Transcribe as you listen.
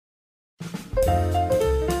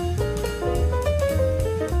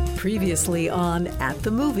Previously on At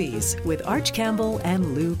the Movies with Arch Campbell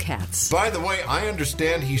and Lou Katz. By the way, I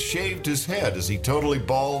understand he shaved his head. Is he totally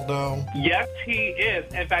bald now? Yes, he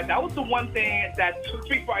is. In fact, that was the one thing that took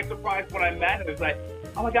me by surprise when I met him. It's like,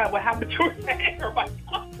 oh my God, what happened to his hair? My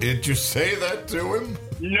God. Did you say that to him?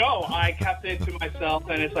 No, I kept it to myself,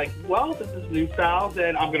 and it's like, well, this is new styles,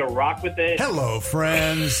 and I'm going to rock with it. Hello,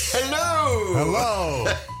 friends. Hello.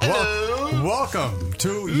 Hello. Welcome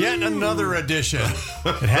to yet another edition.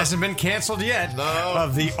 It hasn't been canceled yet. No.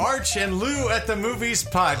 Of the Arch and Lou at the Movies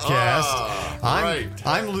podcast.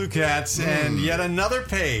 I'm Lou Katz, and yet another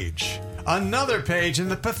page. Another page in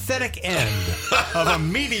the pathetic end of a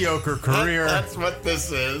mediocre career. That's what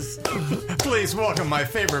this is. Please welcome my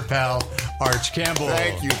favorite pal, Arch Campbell.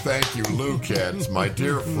 Thank you, Lou Katz, my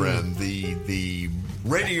dear friend, the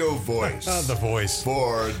radio voice. The voice.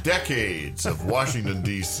 For decades of Washington,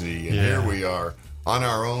 D.C. And here we are on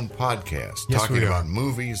our own podcast, talking about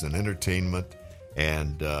movies and entertainment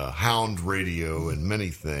and Hound Radio and many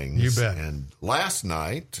things. You bet. And last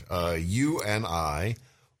night, you and I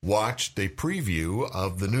watched a preview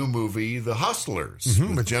of the new movie, The Hustlers,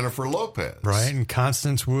 with Jennifer Lopez. Right, and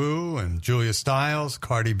Constance Wu and Julia Stiles,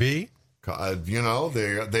 Cardi B. You know,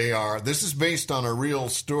 they are. This is based on a real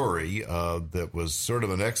story that was sort of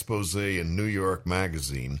an expose in New York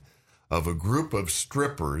Magazine of a group of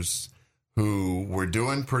strippers who were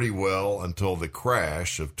doing pretty well until the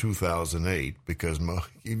crash of 2008, because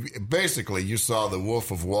basically you saw the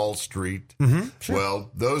Wolf of Wall Street. Sure.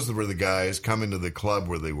 Well, those were the guys coming to the club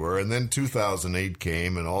where they were, and then 2008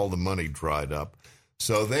 came and all the money dried up.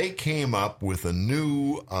 So they came up with a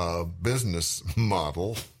new business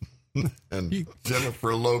model, and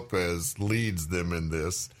Jennifer Lopez leads them in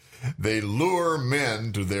this. They lure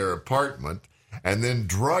men to their apartment and then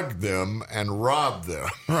drug them and rob them.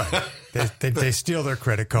 Right. They steal their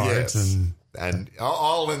credit cards. Yes. And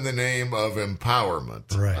all in the name of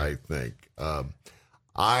empowerment, right. I think.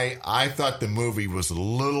 I thought the movie was a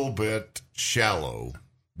little bit shallow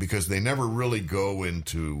because they never really go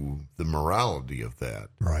into the morality of that.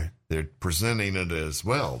 Right. They're presenting it as,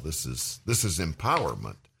 well, this is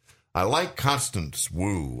empowerment. I like Constance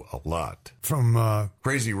Wu a lot. From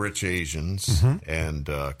Crazy Rich Asians and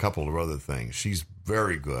a couple of other things. She's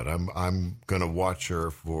very good. I'm going to watch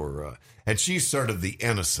her for... and she's sort of the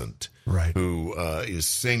innocent, right, who is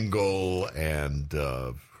single, and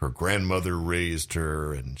her grandmother raised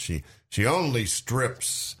her, and she only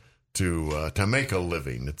strips to make a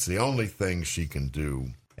living. It's the only thing she can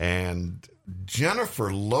do. And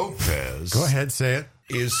Jennifer Lopez... Go ahead, say it.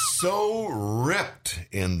 ...is so ripped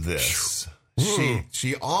in this.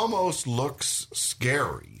 She almost looks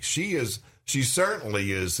scary. She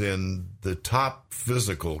certainly is in the top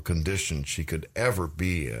physical condition she could ever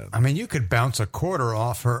be in. I mean, you could bounce a quarter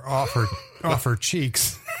off her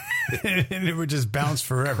cheeks, and it would just bounce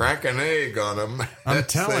forever. Crack an egg on them. I'm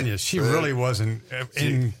telling you, she really wasn't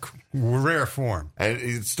in rare form. And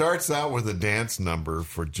it starts out with a dance number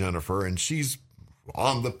for Jennifer, and she's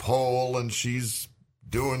on the pole, and she's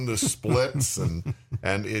doing the splits, and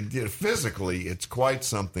physically, it's quite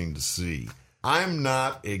something to see. I'm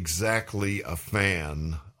not exactly a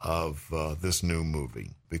fan of this new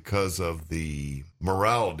movie because of the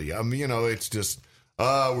morality. I mean, it's just,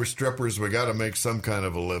 we're strippers, we got to make some kind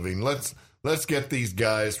of a living. Let's get these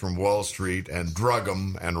guys from Wall Street and drug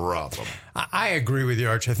them and rob them. I agree with you,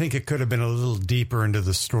 Arch. I think it could have been a little deeper into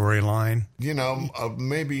the storyline.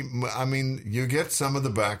 Maybe, I mean, you get some of the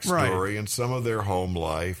backstory and some of their home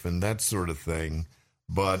life and that sort of thing,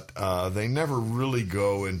 but they never really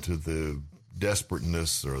go into the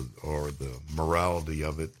desperateness or the morality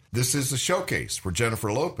of it. This is a showcase for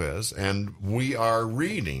Jennifer Lopez, and we are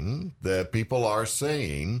reading that people are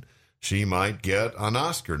saying she might get an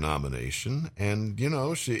Oscar nomination, and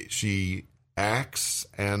she acts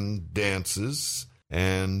and dances,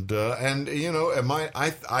 and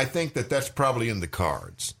I think that's probably in the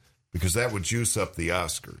cards, because that would juice up the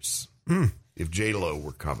Oscars if J-Lo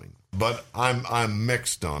were coming. But I'm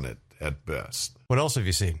mixed on it at best. What else have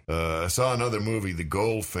you seen? I saw another movie, The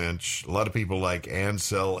Goldfinch. A lot of people like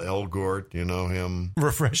Ansel Elgort. You know him?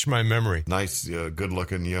 Refresh my memory. Nice,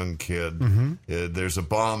 good-looking young kid. There's a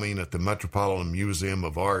bombing at the Metropolitan Museum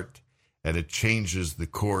of Art, and it changes the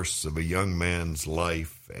course of a young man's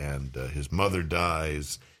life, and his mother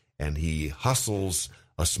dies, and he hustles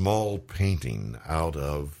a small painting out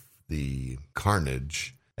of the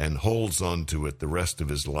carnage and holds on to it the rest of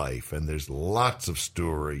his life. And there's lots of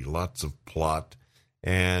story, lots of plot,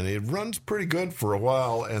 and it runs pretty good for a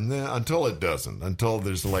while, and then until it doesn't, until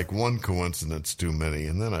there's like one coincidence too many.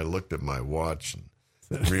 And then I looked at my watch, and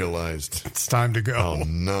realized it's time to go. How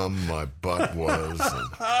numb my butt was.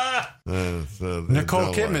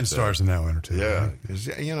 Nicole Kidman stars in that one or two. Yeah.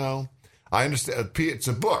 Right? You know, I understand. It's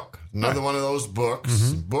a book. Another one of those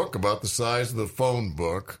books. Book about the size of the phone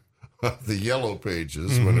book, the Yellow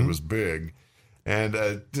Pages when it was big. And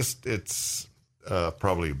it's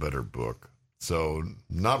probably a better book. So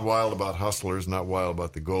not Wild About Hustlers, not Wild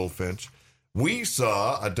About the Goldfinch. We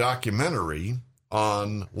saw a documentary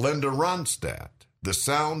on Linda Ronstadt, The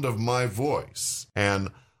Sound of My Voice. And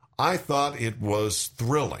I thought it was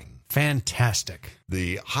thrilling. Fantastic.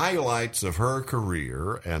 The highlights of her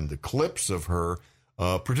career and the clips of her,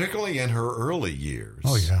 particularly in her early years.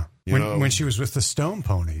 Oh, yeah. When she was with the Stone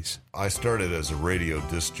Ponies. I started as a radio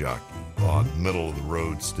disc jockey on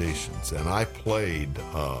middle-of-the-road stations, and I played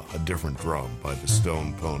a different drum by the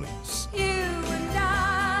Stone Ponies. You and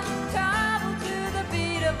I travel to the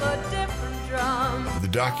beat of a different drum. The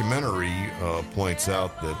documentary points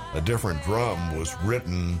out that A Different Drum was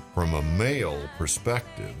written from a male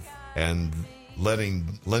perspective, and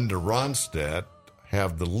letting Linda Ronstadt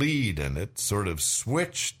have the lead in it sort of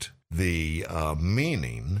switched the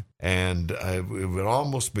meaning, and it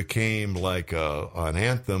almost became like an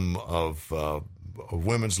anthem of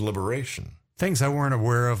women's liberation. Things I weren't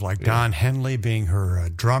aware of, like Don Henley being her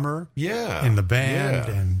drummer in the band,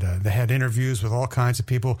 and they had interviews with all kinds of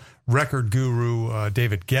people. Record guru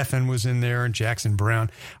David Geffen was in there, and Jackson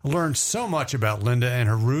Brown. I learned so much about Linda and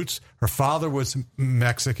her roots. Her father was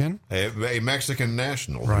Mexican. A Mexican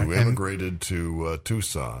national who immigrated to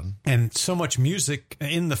Tucson. And so much music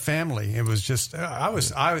in the family. It was just,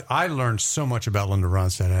 I learned so much about Linda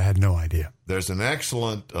Ronstadt. I had no idea. There's an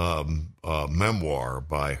excellent memoir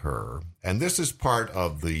by her. And this is part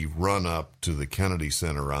of the run-up to the Kennedy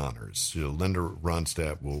Center Honors. Linda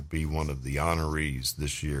Ronstadt will be one of the honorees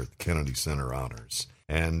this year at the Kennedy Center Honors.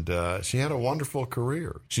 And she had a wonderful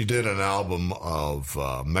career. She did an album of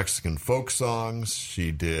Mexican folk songs.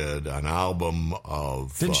 She did an album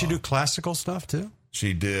of... Didn't she do classical stuff, too?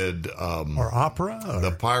 She did... or opera? Or?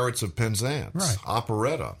 The Pirates of Penzance. Right.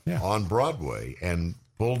 Operetta on Broadway. And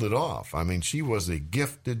pulled it off. I mean, she was a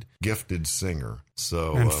gifted singer.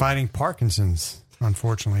 And fighting Parkinson's,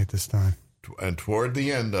 unfortunately, at this time. And toward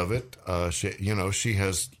the end of it, she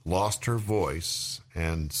has lost her voice,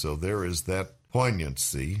 and so there is that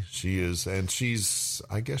poignancy. She's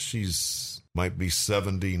might be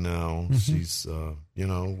 70 now. She's,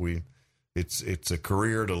 it's a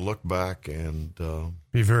career to look back and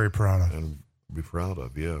be very proud of. And be proud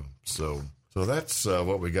of, yeah. So that's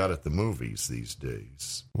what we got at the movies these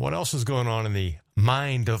days. What else is going on in the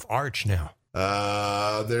mind of Arch now?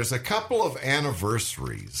 There's a couple of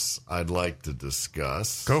anniversaries I'd like to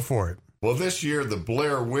discuss. Go for it. Well, this year, the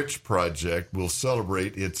Blair Witch Project will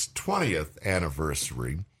celebrate its 20th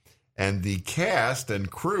anniversary, and the cast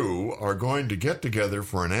and crew are going to get together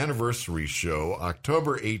for an anniversary show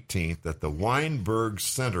October 18th at the Weinberg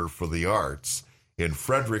Center for the Arts in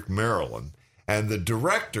Frederick, Maryland. And the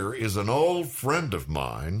director is an old friend of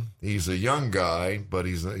mine. He's a young guy, but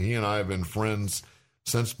he and I have been friends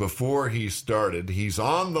since before he started. He's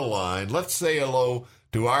on the line. Let's say hello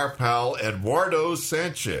to our pal Eduardo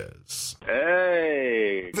Sanchez.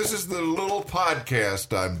 Hey. This is the little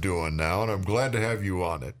podcast I'm doing now, and I'm glad to have you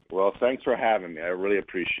on it. Well, thanks for having me. I really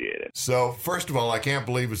appreciate it. So, first of all, I can't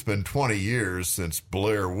believe it's been 20 years since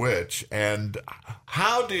Blair Witch. And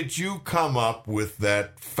how did you come up with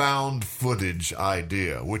that found footage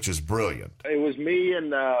idea, which is brilliant? It was me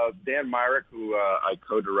and Dan Myrick, who I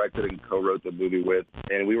co-directed and co-wrote the movie with.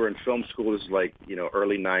 And we were in film school. This is like,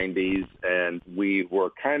 early 90s. And we were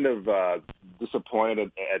kind of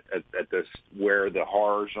disappointed at this, where the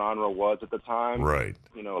horror genre was at the time. Right.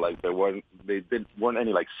 There weren't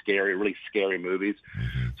any really scary movies.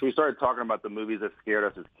 Mm-hmm. So we started talking about the movies that scared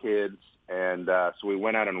us as kids. And so we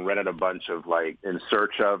went out and rented a bunch of in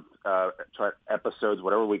search of episodes,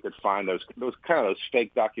 whatever we could find, those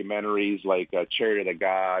fake documentaries like Chariot of the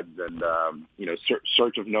Gods and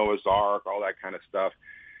Search of Noah's Ark, all that kind of stuff.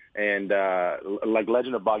 And like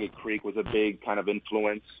Legend of Boggy Creek was a big kind of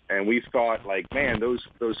influence, and we thought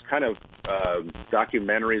those kind of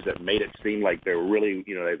documentaries that made it seem like they were really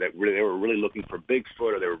they were really looking for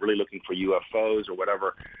Bigfoot, or they were really looking for UFOs or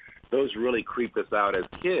whatever. Those really creeped us out as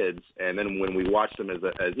kids, and then when we watched them as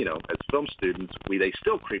film students, they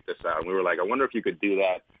still creeped us out. And we were like, I wonder if you could do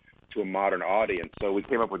that to a modern audience. So we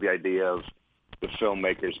came up with the idea of the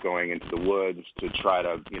filmmakers going into the woods to try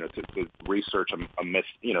to research a myth,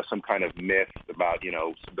 some kind of myth about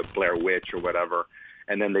the Blair Witch or whatever.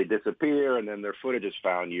 And then they disappear, and then their footage is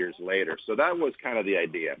found years later. So that was kind of the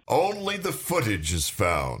idea. Only the footage is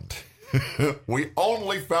found. We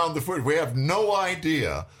only found the footage. We have no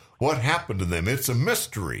idea what happened to them. It's a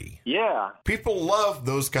mystery. Yeah. People love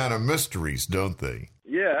those kind of mysteries, don't they?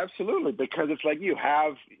 Yeah, absolutely. Because it's like you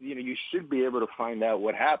should be able to find out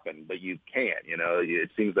what happened, but you can't. It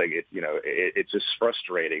seems like it's just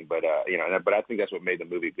frustrating. But but I think that's what made the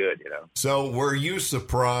movie good. So, were you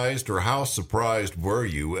surprised, or how surprised were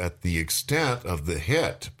you at the extent of the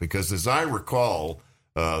hit? Because as I recall,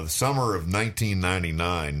 the summer of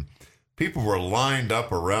 1999. People were lined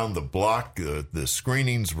up around the block. The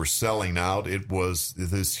screenings were selling out. It was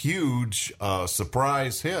this huge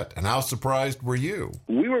surprise hit. And how surprised were you?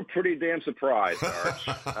 We were pretty damn surprised, Arch.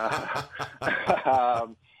 I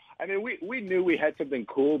mean, we knew we had something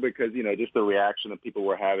cool because, just the reaction that people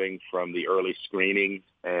were having from the early screening.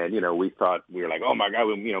 And, we thought, we were like, oh, my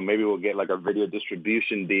God, maybe we'll get like a video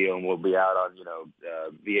distribution deal and we'll be out on,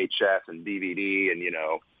 VHS and DVD and,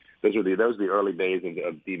 those were the early days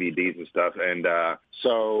of DVDs and stuff, and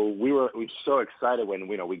so we were so excited when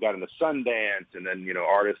we got into Sundance, and then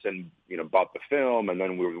Artisan bought the film, and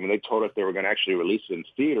then when they told us they were going to actually release it in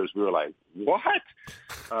theaters, we were like, what?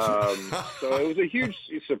 So it was a huge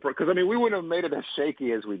surprise because we wouldn't have made it as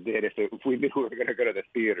shaky as we did if we knew we were going to go to the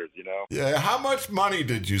theaters. Yeah. How much money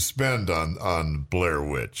did you spend on Blair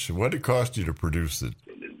Witch? What did it cost you to produce it?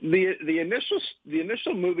 The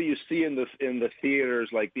initial movie you see in the theaters,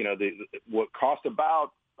 like what cost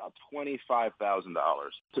about $25,000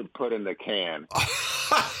 to put in the can.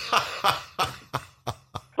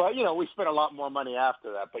 But we spent a lot more money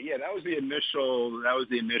after that. But yeah, that was the initial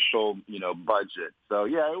budget. So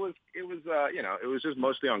yeah, it was just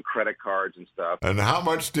mostly on credit cards and stuff. And how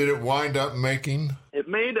much did it wind up making? It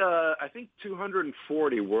made I think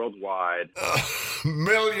 240 worldwide.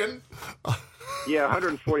 Million. Yeah,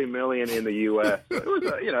 140 million in the U.S. It was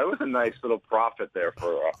it was a nice little profit there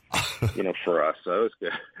for for us. So it was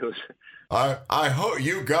good. It was. I hope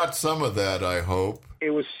you got some of that. I hope it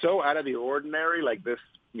was so out of the ordinary, like this.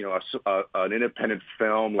 An independent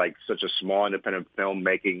film, like such a small independent film,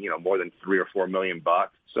 making more than $3 or $4 million.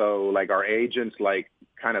 So like our agents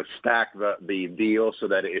kind of stacked the deal so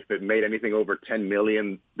that if it made anything over 10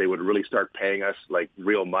 million, they would really start paying us like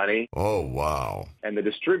real money. Oh, wow. And the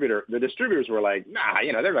distributors were like, nah,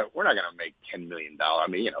 we're not going to make $10 million.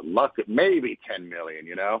 Luck, maybe 10 million,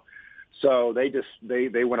 So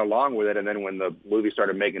they went along with it. And then when the movie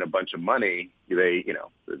started making a bunch of money, they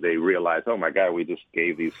realized, oh my God, we just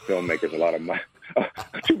gave these filmmakers a lot of money.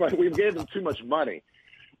 Too much. We gave them too much money.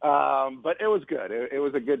 But it was good. It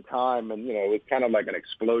was a good time. And, it was kind of like an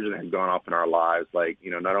explosion that had gone off in our lives. Like,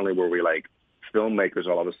 not only were we like filmmakers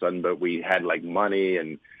all of a sudden, but we had like money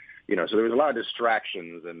and, so there was a lot of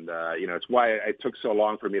distractions. And, it's why it took so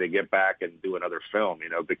long for me to get back and do another film,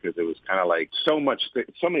 because it was kind of like so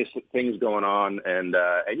many things going on. And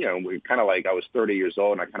we kind of like I was 30 years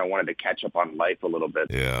old and I kind of wanted to catch up on life a little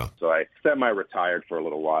bit. Yeah. So I semi-retired for a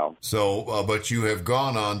little while. So, but you have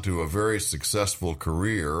gone on to a very successful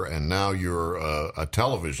career and now you're a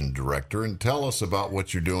television director. And tell us about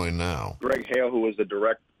what you're doing now. Greg Hale, who was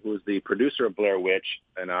the producer of Blair Witch,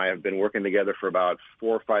 and I have been working together for about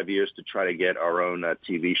 4 or 5 years to try to get our own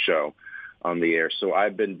TV show on the air. So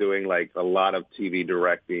I've been doing like a lot of TV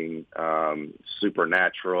directing,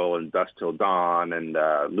 Supernatural and Dusk Till Dawn and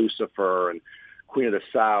Lucifer and Queen of the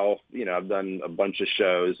South. I've done a bunch of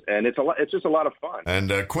shows, and it's just a lot of fun.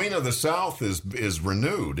 And Queen of the South is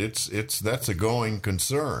renewed. That's a going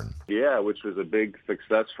concern. Yeah, which was a big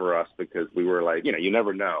success for us because we were like, you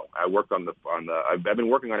never know. I worked on I've been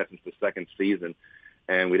working on it since the second season,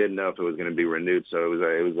 and we didn't know if it was going to be renewed. So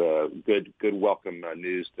it was a good welcome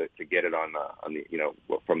news to get it on the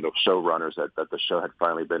from the showrunners that the show had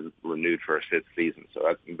finally been renewed for a 5th season. So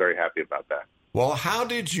I'm very happy about that. Well, how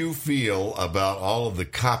did you feel about all of the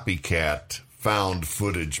copycat found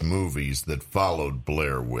footage movies that followed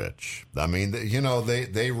Blair Witch? I mean,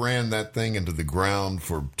 they ran that thing into the ground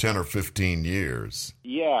for 10 or 15 years.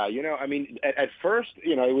 Yeah, at first,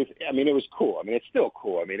 it was cool. I mean, it's still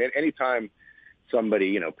cool. I mean, anytime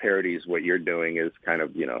somebody, parodies what you're doing is kind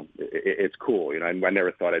of, it's cool. I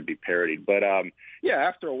never thought I'd be parodied. But,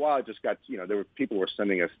 after a while, it just got, people were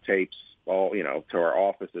sending us tapes all, to our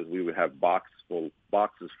offices. We would have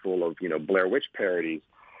boxes full of, Blair Witch parodies.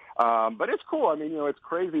 But it's cool. I mean, it's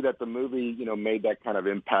crazy that the movie, made that kind of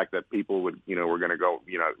impact that people would, were going to go,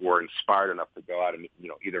 were inspired enough to go out and,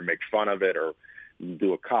 either make fun of it or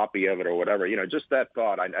do a copy of it or whatever. Just that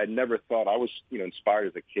thought. I never thought I was, inspired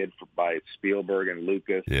as a kid by Spielberg and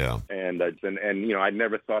Lucas. Yeah. And I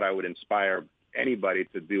never thought I would inspire anybody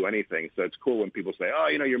to do anything. So it's cool when people say, "Oh,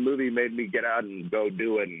 your movie made me get out and go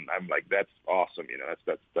do it," and I'm like, "That's awesome."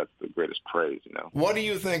 That's the greatest praise. What do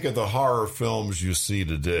you think of the horror films you see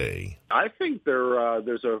today? I think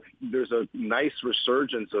there's a nice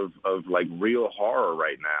resurgence of like real horror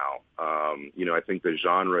right now. I think the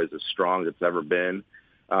genre is as strong as it's ever been.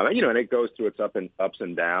 And it goes through its ups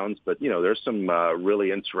and downs, but there's some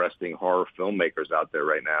really interesting horror filmmakers out there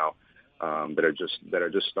right now that are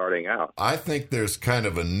just starting out. I think there's kind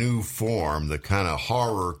of a new form, the kind of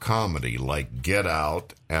horror comedy like Get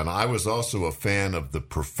Out, and I was also a fan of The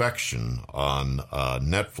Perfection on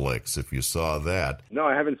Netflix. If you saw that, no,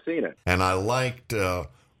 I haven't seen it. And I liked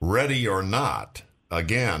Ready or Not,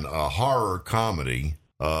 again a horror comedy,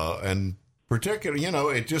 and particularly,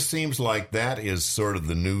 it just seems like that is sort of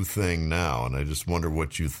the new thing now, and I just wonder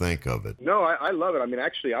what you think of it. No, I love it. I mean,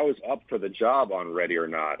 actually, I was up for the job on Ready or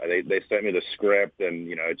Not. They sent me the script,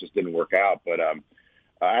 and it just didn't work out. But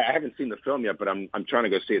I haven't seen the film yet, but I'm trying to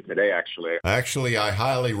go see it today. Actually, I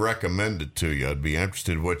highly recommend it to you. I'd be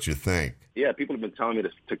interested in what you think. Yeah, people have been telling me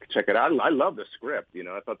to check it out. I love the script.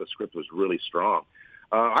 I thought the script was really strong.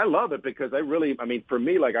 I love it because for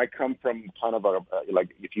me, like I come from kind of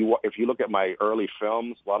if you look at my early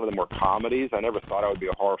films, a lot of them were comedies. I never thought I would be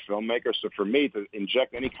a horror filmmaker. So for me to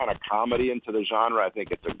inject any kind of comedy into the genre, I think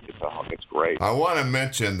it's great. I want to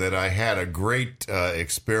mention that I had a great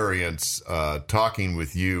experience talking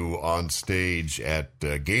with you on stage at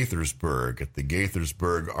Gaithersburg, at the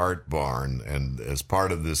Gaithersburg Art Barn, and as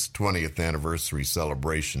part of this 20th anniversary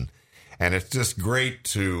celebration. And it's just great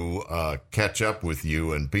to catch up with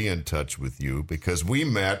you and be in touch with you because we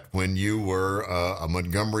met when you were a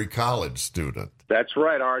Montgomery College student. That's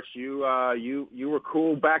right, Arch. You were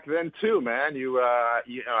cool back then too, man. I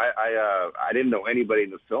didn't know anybody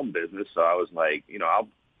in the film business, so I was like, I'll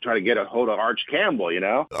try to get a hold of Arch Campbell.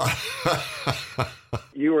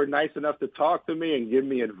 You were nice enough to talk to me and give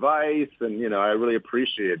me advice, and I really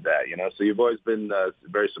appreciate that. So you've always been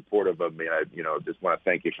very supportive of me. I just want to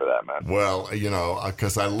thank you for that, man. Well,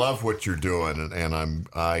 because I love what you're doing, and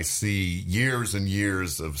I see years and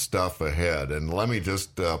years of stuff ahead. And let me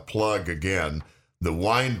just plug again the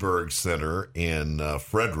Weinberg Center in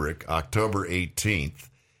Frederick, October 18th.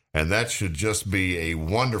 And that should just be a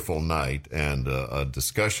wonderful night and a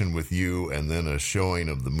discussion with you and then a showing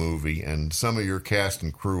of the movie. And some of your cast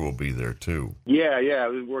and crew will be there, too. Yeah.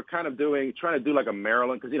 We're kind of trying to do like a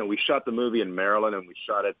Maryland because, we shot the movie in Maryland and we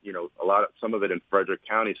shot it, some of it in Frederick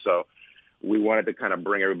County. So we wanted to kind of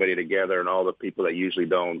bring everybody together and all the people that usually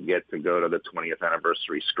don't get to go to the 20th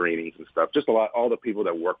anniversary screenings and stuff. Just all the people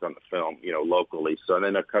that worked on the film, locally. So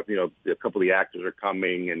then a couple of the actors are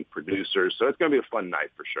coming and producers. So it's going to be a fun night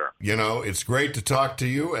for sure. It's great to talk to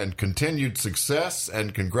you and continued success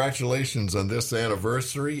and congratulations on this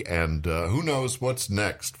anniversary. And who knows what's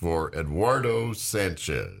next for Eduardo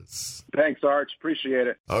Sanchez. Thanks, Arch. Appreciate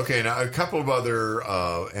it. Okay, now a couple of other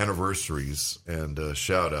anniversaries and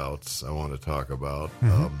shout-outs I want to talk about.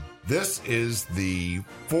 Mm-hmm. This is the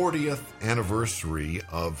 40th anniversary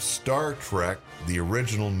of Star Trek, the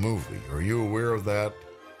original movie. Are you aware of that?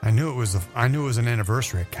 I knew it was an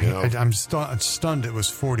anniversary. I'm stunned it was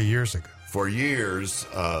 40 years ago. For years,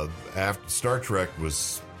 after Star Trek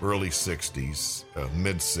was early 60s,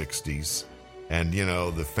 mid-60s. And,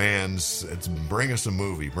 the fans, it's bring us a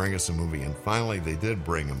movie. And finally, they did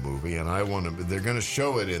bring a movie. And they're going to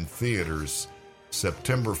show it in theaters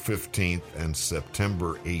September 15th and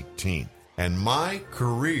September 18th. And my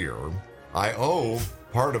career, I owe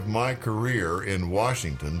part of my career in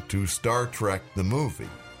Washington to Star Trek, the movie.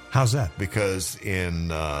 How's that? Because in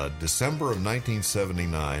December of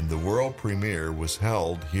 1979, the world premiere was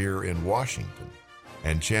held here in Washington.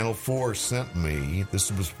 And Channel 4 sent me,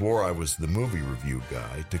 this was before I was the movie review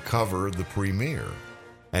guy, to cover the premiere.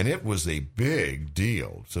 And it was a big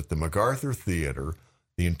deal. It's at the MacArthur Theater.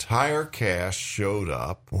 The entire cast showed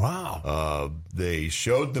up. Wow. They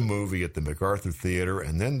showed the movie at the MacArthur Theater,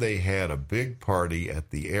 and then they had a big party at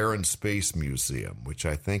the Air and Space Museum, which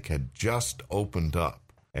I think had just opened up.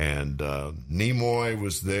 And Nimoy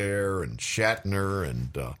was there, and Shatner,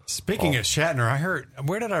 and speaking of Shatner, I heard.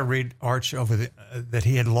 Where did I read, Arch, that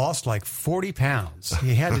he had lost like 40 pounds?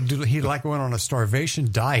 He had to do. He went on a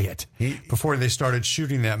starvation diet before they started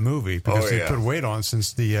shooting that movie because he put weight on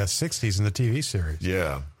since the 60s in the TV series.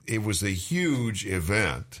 Yeah, it was a huge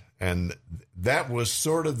event, and that was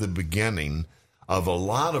sort of the beginning of a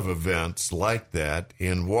lot of events like that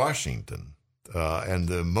in Washington. And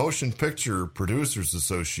the Motion Picture Producers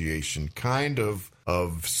Association kind of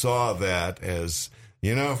saw that as,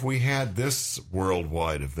 if we had this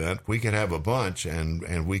worldwide event, we could have a bunch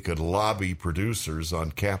and we could lobby producers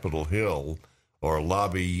on Capitol Hill or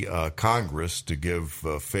lobby Congress to give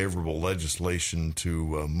favorable legislation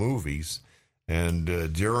to movies.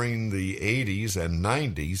 And during the 80s and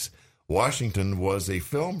 90s, Washington was a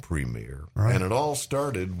film premiere, and it all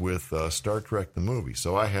started with Star Trek the movie.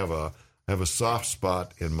 So I have a soft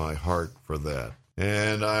spot in my heart for that.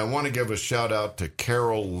 And I want to give a shout out to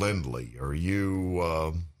Carol Lindley. Are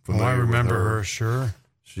you familiar I remember with her, sure.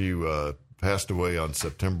 She passed away on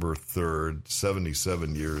September 3rd,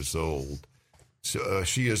 77 years old.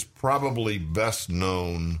 She is probably best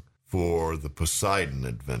known for the Poseidon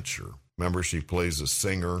Adventure. Remember, she plays a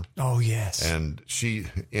singer. Oh, yes. And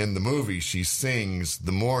in the movie, she sings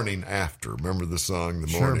The Morning After. Remember the song, The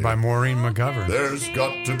Morning After? Sure, by Maureen McGovern. There's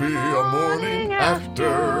got to be a morning after.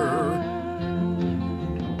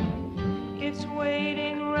 It's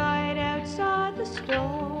waiting right outside the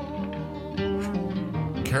store.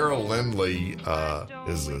 Carol Lindley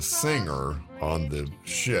is a singer on the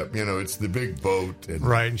ship. You know, it's the big boat and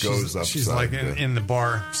goes upside. She's like in the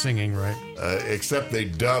bar singing, right? Except they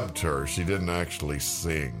dubbed her. She didn't actually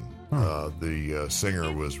sing. The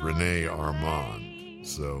singer was Renee Armand.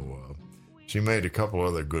 So she made a couple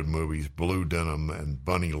other good movies, Blue Denim and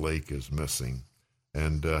Bunny Lake is Missing,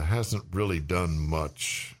 and hasn't really done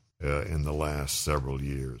much in the last several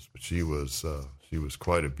years. But she was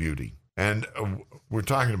quite a beauty. And we're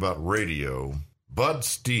talking about radio. Bud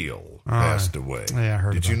Steele passed away. Yeah, I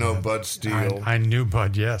heard. Did you know that. Bud Steele? I knew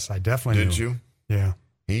Bud. Yes, I definitely knew. Did you? Yeah.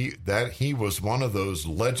 He was one of those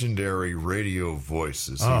legendary radio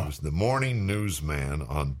voices. He was the morning newsman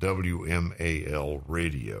on WMAL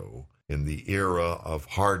radio in the era of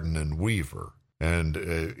Hardin and Weaver. And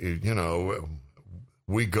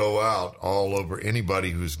we go out all over.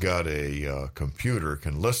 Anybody who's got a computer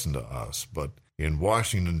can listen to us, but in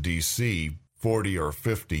Washington, D.C., 40 or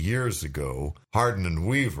 50 years ago, Hardin and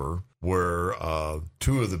Weaver were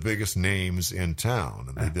two of the biggest names in town.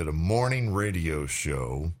 And they did a morning radio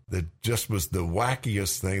show that just was the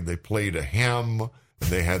wackiest thing. They played a hymn.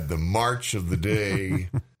 They had the march of the day.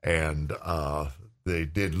 And they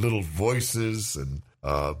did little voices. And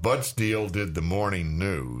Bud Steele did the morning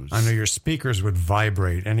news. I know your speakers would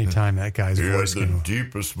vibrate anytime that guy's voice came. The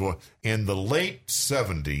deepest voice. In the late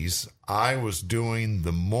 70s, I was doing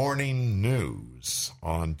the morning news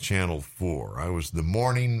on Channel 4. I was the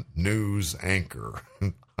morning news anchor.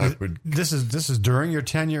 This is during your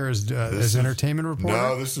tenure as entertainment reporter?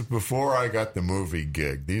 No, this is before I got the movie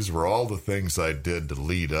gig. These were all the things I did to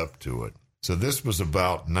lead up to it. So this was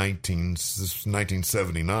about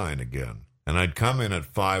 1979 again. And I'd come in at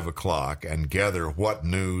 5 o'clock and gather what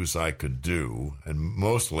news I could do. And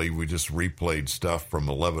mostly we just replayed stuff from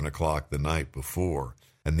 11 o'clock the night before.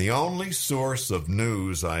 And the only source of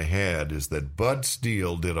news I had is that Bud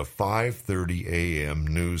Steele did a 5:30 a.m.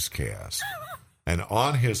 newscast. And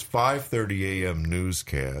on his 5:30 a.m.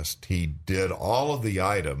 newscast, he did all of the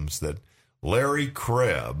items that Larry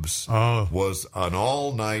Krebs was an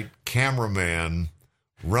all-night cameraman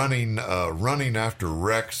running after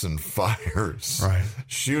wrecks and fires. Right.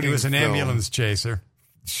 Shooting He was an film. ambulance chaser.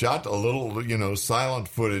 Shot a little, silent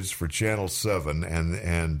footage for Channel 7,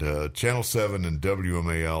 and Channel 7 and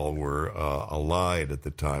WMAL were allied at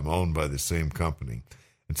the time, owned by the same company.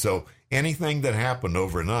 And so anything that happened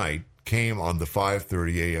overnight came on the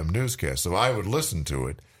 5:30 a.m. newscast. So I would listen to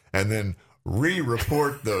it and then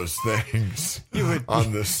re-report those things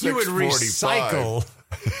on the 6:45. You would recycle.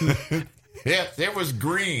 Yes, it was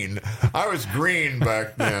green. I was green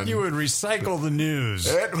back then. You would recycle the news.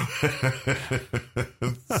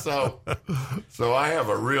 So I have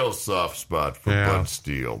a real soft spot for Bud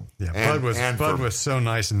Steele. Yeah, Bud was so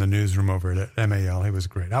nice in the newsroom over at MAL. He was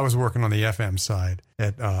great. I was working on the FM side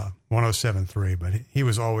at 107.3, but he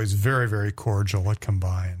was always very, very cordial. I'd come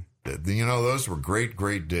by and. Those were great,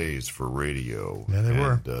 great days for radio. Yeah, they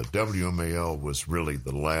were. WMAL was really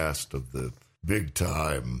the last of the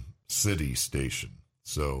big-time city station.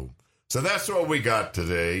 So that's what we got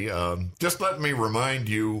today. Just let me remind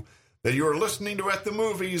you that you're listening to At the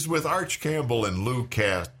Movies with Arch Campbell and Lou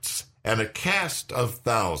Katz and a cast of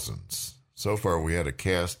thousands. So far, we had a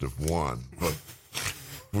cast of one, but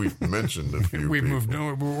we've mentioned a few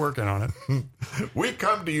We're working on it. We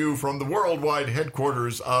come to you from the worldwide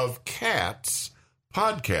headquarters of Katz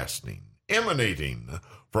Podcasting, emanating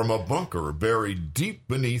from a bunker buried deep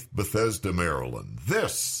beneath Bethesda, Maryland.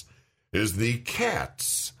 This is the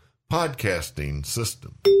Katz Podcasting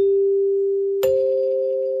System.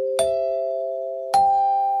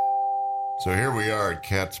 So here we are at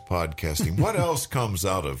Katz Podcasting. What else comes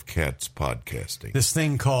out of Katz Podcasting? This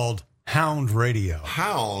thing called Hound Radio.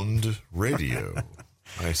 Hound Radio.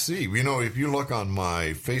 I see. If you look on my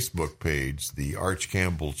Facebook page, the Arch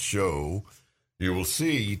Campbell Show You will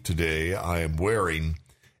see today I am wearing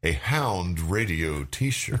a Hound Radio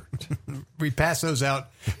T-shirt. We pass those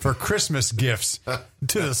out for Christmas gifts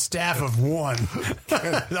to the staff of one.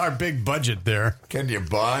 Our big budget there. Can you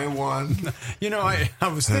buy one? You know, I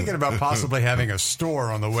was thinking about possibly having a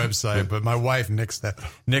store on the website, but my wife nixed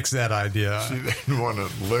that idea. She didn't want to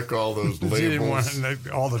lick all those labels. She didn't want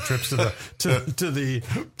to all the trips to the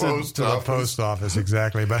post office,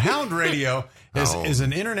 exactly. But Hound Radio is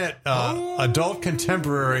an internet adult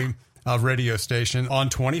contemporary radio station on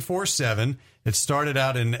 24/7. It started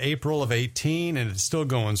out in April of 18, and it's still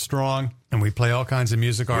going strong. And we play all kinds of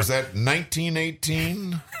music. Was that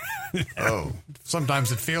 1918? Oh,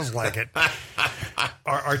 sometimes it feels like it.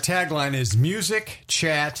 Our tagline is music,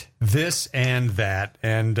 chat, this and that,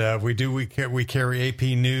 and we carry AP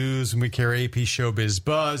News and we carry AP Showbiz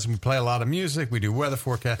Buzz, and we play a lot of music. We do weather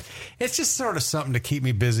forecast. It's just sort of something to keep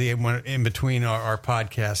me busy in between our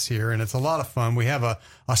podcasts here, and it's a lot of fun. We have a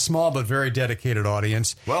small but very dedicated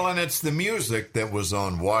audience. Well, and it's the music that was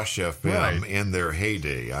on Wash FM in their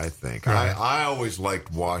heyday, I think. Right. I always liked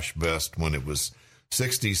Wash best when it was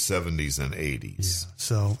 60s, 70s, and 80s. Yeah.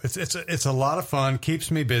 So it's a lot of fun, keeps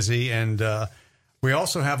me busy, and we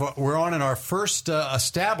also we're on in our first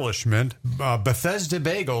establishment, Bethesda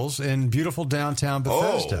Bagels in beautiful downtown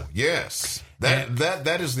Bethesda. Oh, yes.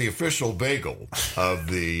 That is the official bagel of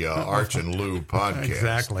the Arch and Lou podcast.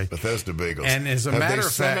 Exactly. Bethesda Bagels. And as a matter of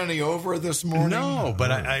fact, sent any over this morning? No,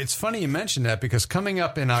 but it's funny you mentioned that, because coming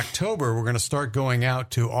up in October, we're going to start going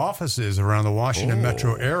out to offices around the Washington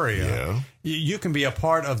metro area. Yeah. You can be a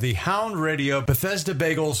part of the Hound Radio Bethesda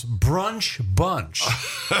Bagels Brunch Bunch.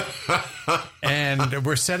 And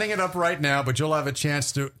we're setting it up right now, but you'll have a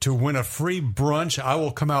chance to win a free brunch. I will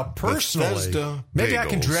come out personally. Bethesda Maybe I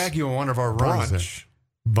can drag you on one of our runs.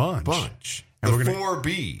 Bunch. And the 4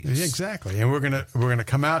 B's. Exactly. And we're gonna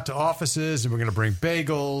come out to offices, and we're gonna bring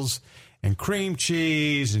bagels and cream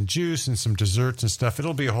cheese and juice and some desserts and stuff.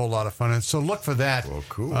 It'll be a whole lot of fun. And so look for that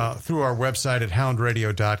through our website at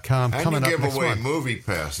houndradio.com. And coming you up give next away month. movie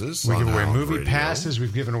passes. We give away Hound movie Radio. passes.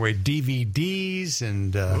 We've given away DVDs.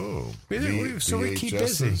 And so we keep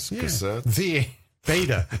busy. Cassettes.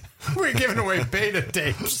 Beta. We're giving away beta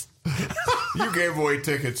tapes. You gave away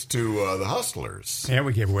tickets to the Hustlers. Yeah,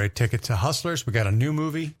 we gave away tickets to Hustlers. We got a new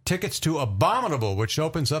movie, tickets to Abominable, which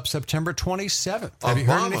opens up September 27th. Have you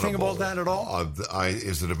heard anything about that at all?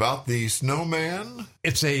 Is it about the snowman?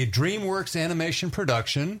 It's a DreamWorks animation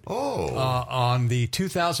production Oh. On the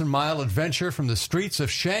 2,000-mile adventure from the streets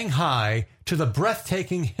of Shanghai to the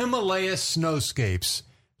breathtaking Himalaya snowscapes.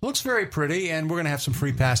 Looks very pretty, and we're going to have some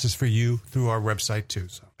free passes for you through our website, too.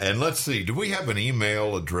 So. And let's see, do we have an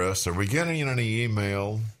email address? Are we getting any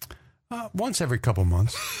email? Once every couple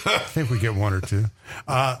months. I think we get one or two.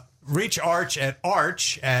 Reach Arch at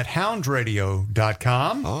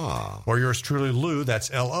houndradio.com. Or yours truly, Lou,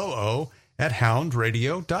 that's LOO, at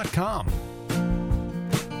houndradio.com.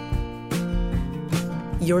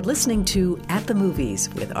 You're listening to At the Movies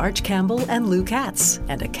with Arch Campbell and Lou Katz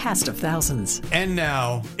and a cast of thousands. And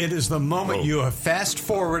now, it is the moment you have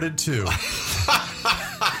fast-forwarded to.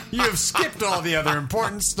 You have skipped all the other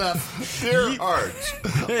important stuff. Dear Arch,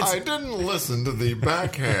 I didn't listen to the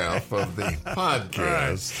back half of the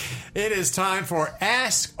podcast. It is time for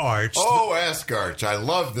Ask Arch. Oh, Ask Arch. I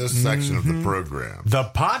love this section of the program.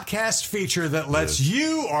 The podcast feature that lets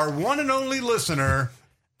you, our one and only listener,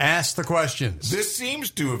 ask the questions. This seems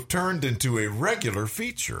to have turned into a regular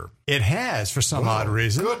feature. It has, for some odd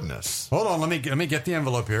reason. Goodness. Hold on, let me get the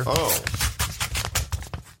envelope here. Oh.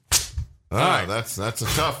 All right. That's a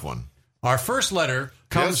tough one. Our first letter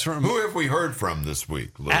comes from... Who have we heard from this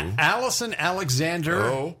week, Lou? Allison Alexander.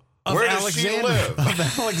 Oh. Where does she live? Of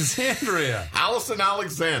Alexandria. Allison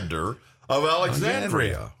Alexander of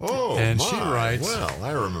Alexandria. Oh, and she writes... Well,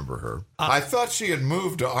 I remember her. I thought she had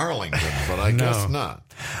moved to Arlington, but I guess not.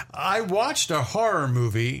 I watched a horror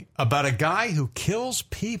movie about a guy who kills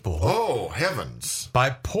people. Oh, heavens.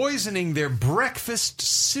 By poisoning their breakfast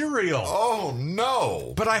cereal. Oh,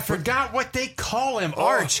 no. But I forgot what they call him.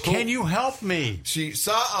 Arch, can you help me? She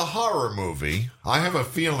saw a horror movie. I have a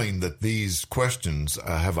feeling that these questions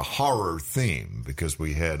have a horror theme because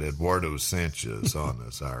we had Eduardo Sanchez on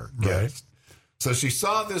as our guest. So she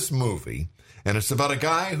saw this movie, and it's about a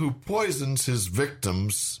guy who poisons his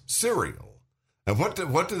victim's cereal. And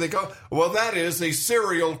what do they go? Well, that is a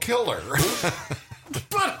serial killer.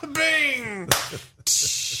 Bing!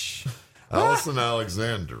 Allison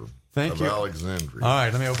Alexander. Thank you. Alexandria. All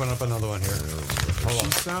right, let me open up another one here. Hold on.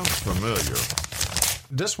 She sounds familiar.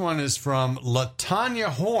 This one is from LaTanya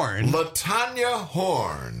Horn. LaTanya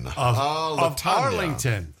Horn. Of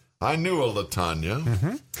Arlington. I knew a LaTanya.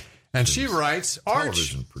 Mm-hmm. And she writes, Arch,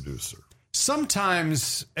 television producer.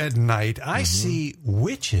 Sometimes at night I see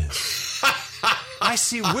witches. I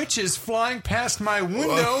see witches flying past my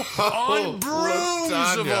window on brooms,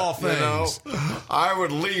 of all things. I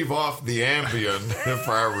would leave off the Ambien if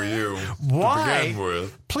I were you. Why? To begin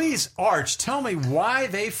with. Please, Arch, tell me why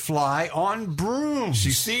they fly on brooms.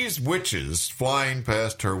 She sees witches flying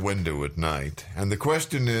past her window at night, and the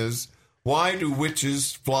question is, why do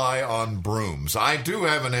witches fly on brooms? I do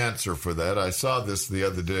have an answer for that. I saw this the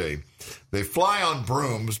other day. They fly on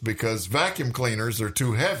brooms because vacuum cleaners are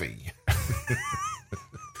too heavy.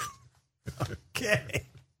 Okay.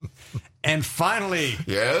 And finally,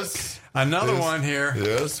 yes, another one here.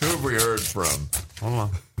 Yes, who have we heard from?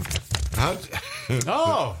 Hold on.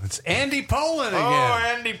 It's Andy Poland again.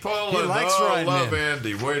 Oh, Andy Poland. He likes writing love in.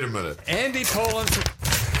 Andy. Wait a minute. Andy Poland.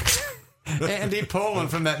 Andy Poland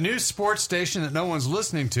from that new sports station that no one's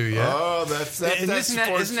listening to yet. Oh, that's isn't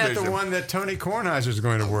that the one that Tony Kornheiser is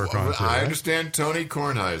going to work on? Too, I right? understand Tony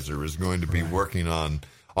Kornheiser is going to be working on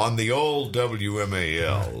the old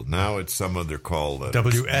WMAL. Now it's some other call letters.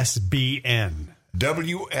 WSBN.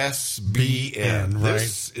 WSBN. Right.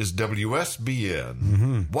 This is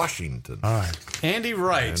WSBN, Washington. All right. Andy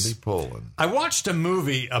writes, Andy Poland. I watched a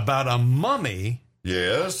movie about a mummy.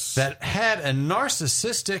 Yes. That had a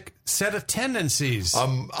narcissistic set of tendencies. A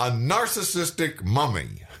narcissistic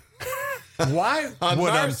mummy. Why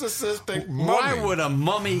would a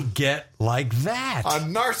mummy get like that? A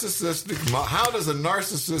narcissistic how does a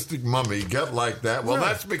narcissistic mummy get like that? Well,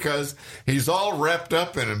 that's because he's all wrapped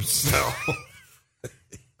up in himself.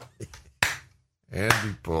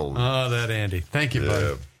 Andy Poland. Oh, that Andy. Thank you,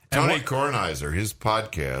 buddy. Tony Kornheiser, his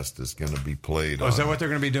podcast is going to be played. Is that what they're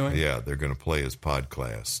going to be doing? Yeah, they're going to play his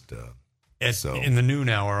podcast. In the noon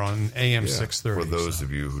hour on AM 630. For those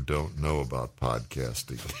of you who don't know about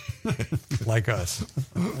podcasting. Like us.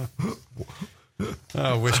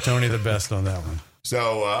 I wish Tony the best on that one.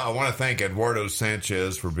 So I want to thank Eduardo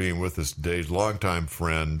Sanchez for being with us today. He's a longtime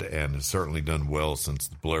friend and has certainly done well since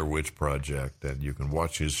the Blair Witch Project. And you can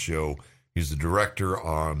watch his show. He's the director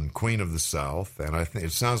on Queen of the South, and I think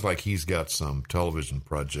it sounds like he's got some television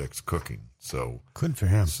projects cooking. So good for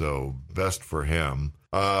him. So best for him.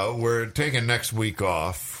 We're taking next week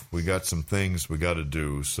off. We got some things we got to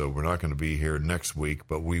do, so we're not going to be here next week,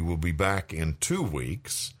 but we will be back in 2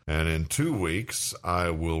 weeks. And in 2 weeks, I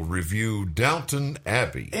will review Downton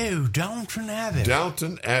Abbey. Oh, Downton Abbey.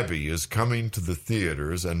 Downton Abbey is coming to the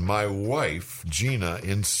theaters, and my wife, Gina,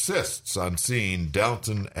 insists on seeing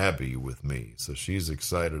Downton Abbey with me. So she's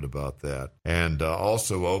excited about that. And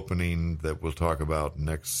also opening that we'll talk about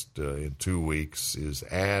next in 2 weeks is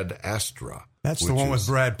Ad Astra. That's the one with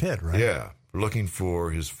Brad Pitt, right? Yeah. Looking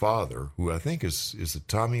for his father, who I think is it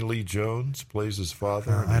Tommy Lee Jones plays his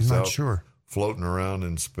father? I'm not sure. Floating around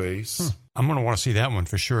in space. I'm going to want to see that one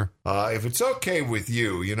for sure. If it's okay with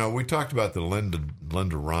you, we talked about the Linda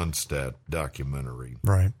Ronstadt documentary.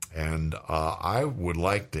 Right. And I would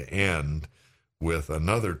like to end with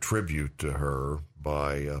another tribute to her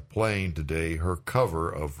by playing today her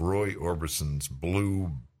cover of Roy Orbison's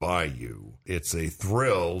Blue Bayou. It's a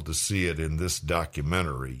thrill to see it in this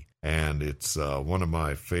documentary, and it's one of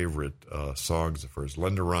my favorite songs of hers.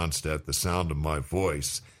 Linda Ronstadt, The Sound of My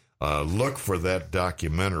Voice. Look for that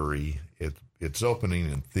documentary. It's opening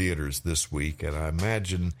in theaters this week, and I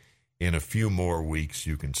imagine in a few more weeks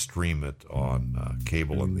you can stream it on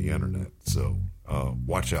cable and the internet. So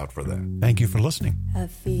watch out for that. Thank you for listening. I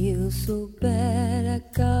feel so bad, I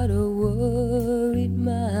got a worried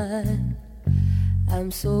mind.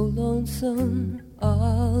 I'm so lonesome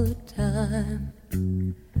all the time.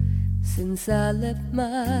 Since I left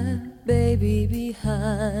my baby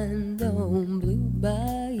behind on Blue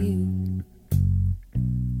Bayou.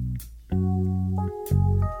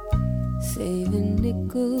 Saving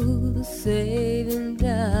nickels, saving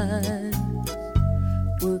dimes,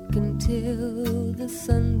 working till the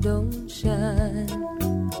sun don't shine,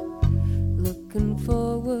 looking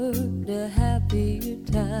forward to happier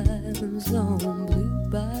times on Blue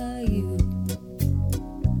Bayou.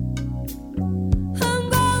 I'm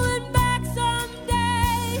going back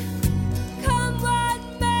someday, come what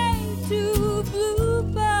may, to Blue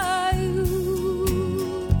Bayou,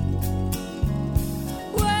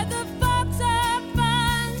 where the folks are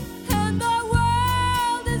fine and the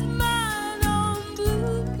world is mine on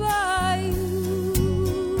Blue Bayou,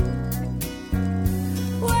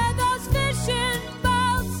 where those fishing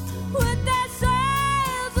boats with their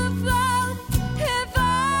sails afloat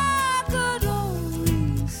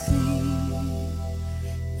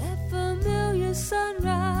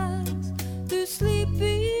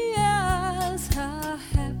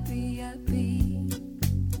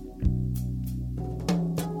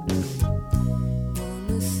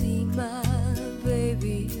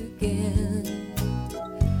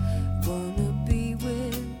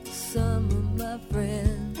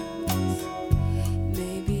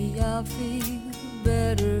I feel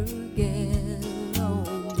better again on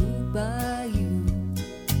Blue Bayou.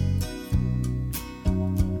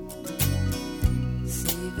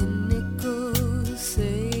 Saving nickels,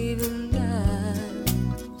 saving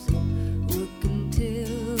dimes, working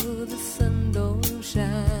till the sun don't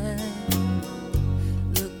shine,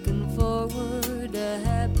 looking forward to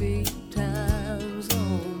happy times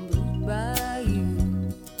on Blue Bayou.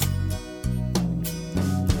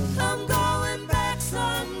 I'm going back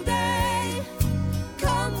someday,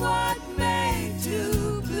 come what may,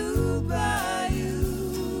 to Blue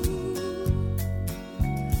Bayou,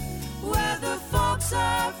 where the folks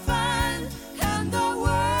are fine and the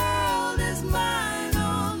world is mine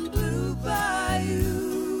on Blue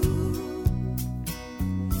Bayou,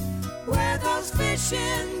 where those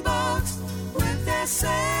fishing boats with their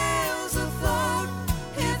sails afloat,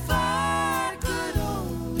 if I could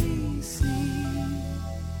only see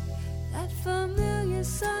that familiar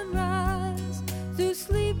sunrise through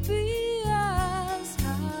sleepy eyes,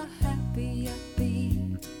 how happy I'd be.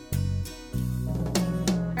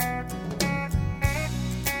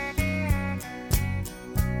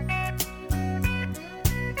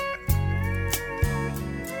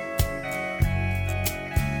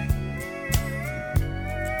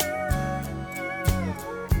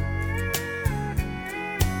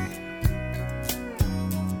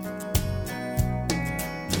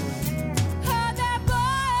 Had that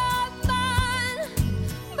boy of mine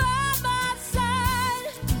by my side,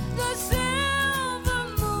 the silver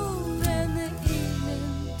moon and the evening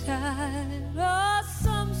tide. Oh,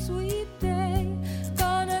 some sweet day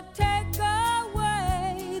gonna take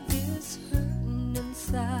away this hurting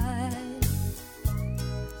inside.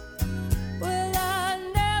 Will I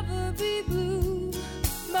never be blue?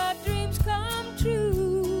 My dreams come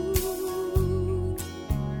true.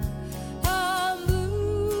 I'm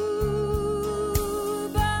blue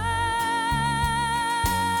Bayou.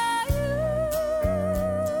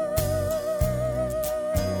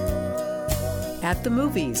 At the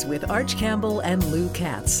Movies with Arch Campbell and Lou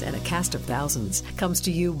Katz and a cast of thousands comes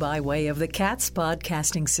to you by way of the Katz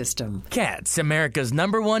Podcasting System. Katz, America's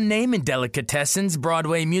 #1 name in delicatessens,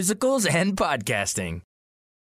 Broadway musicals, and podcasting.